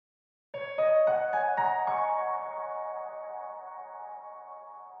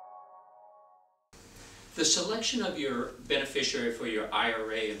The selection of your beneficiary for your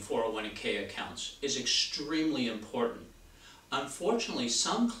IRA and 401k accounts is extremely important. Unfortunately,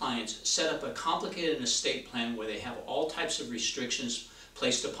 some clients set up a complicated estate plan where they have all types of restrictions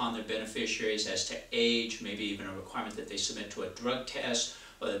placed upon their beneficiaries as to age, maybe even a requirement that they submit to a drug test,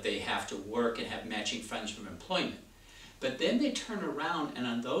 or that they have to work and have matching funds from employment. But then they turn around and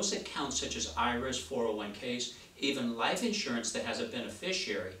on those accounts such as IRAs, 401ks, even life insurance that has a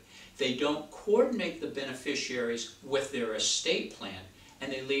beneficiary, they don't coordinate the beneficiaries with their estate plan,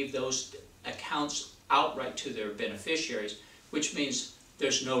 and they leave those accounts outright to their beneficiaries, which means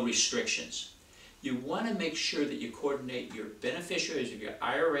there's no restrictions. You want to make sure that you coordinate your beneficiaries of your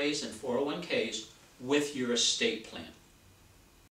IRAs and 401ks with your estate plan.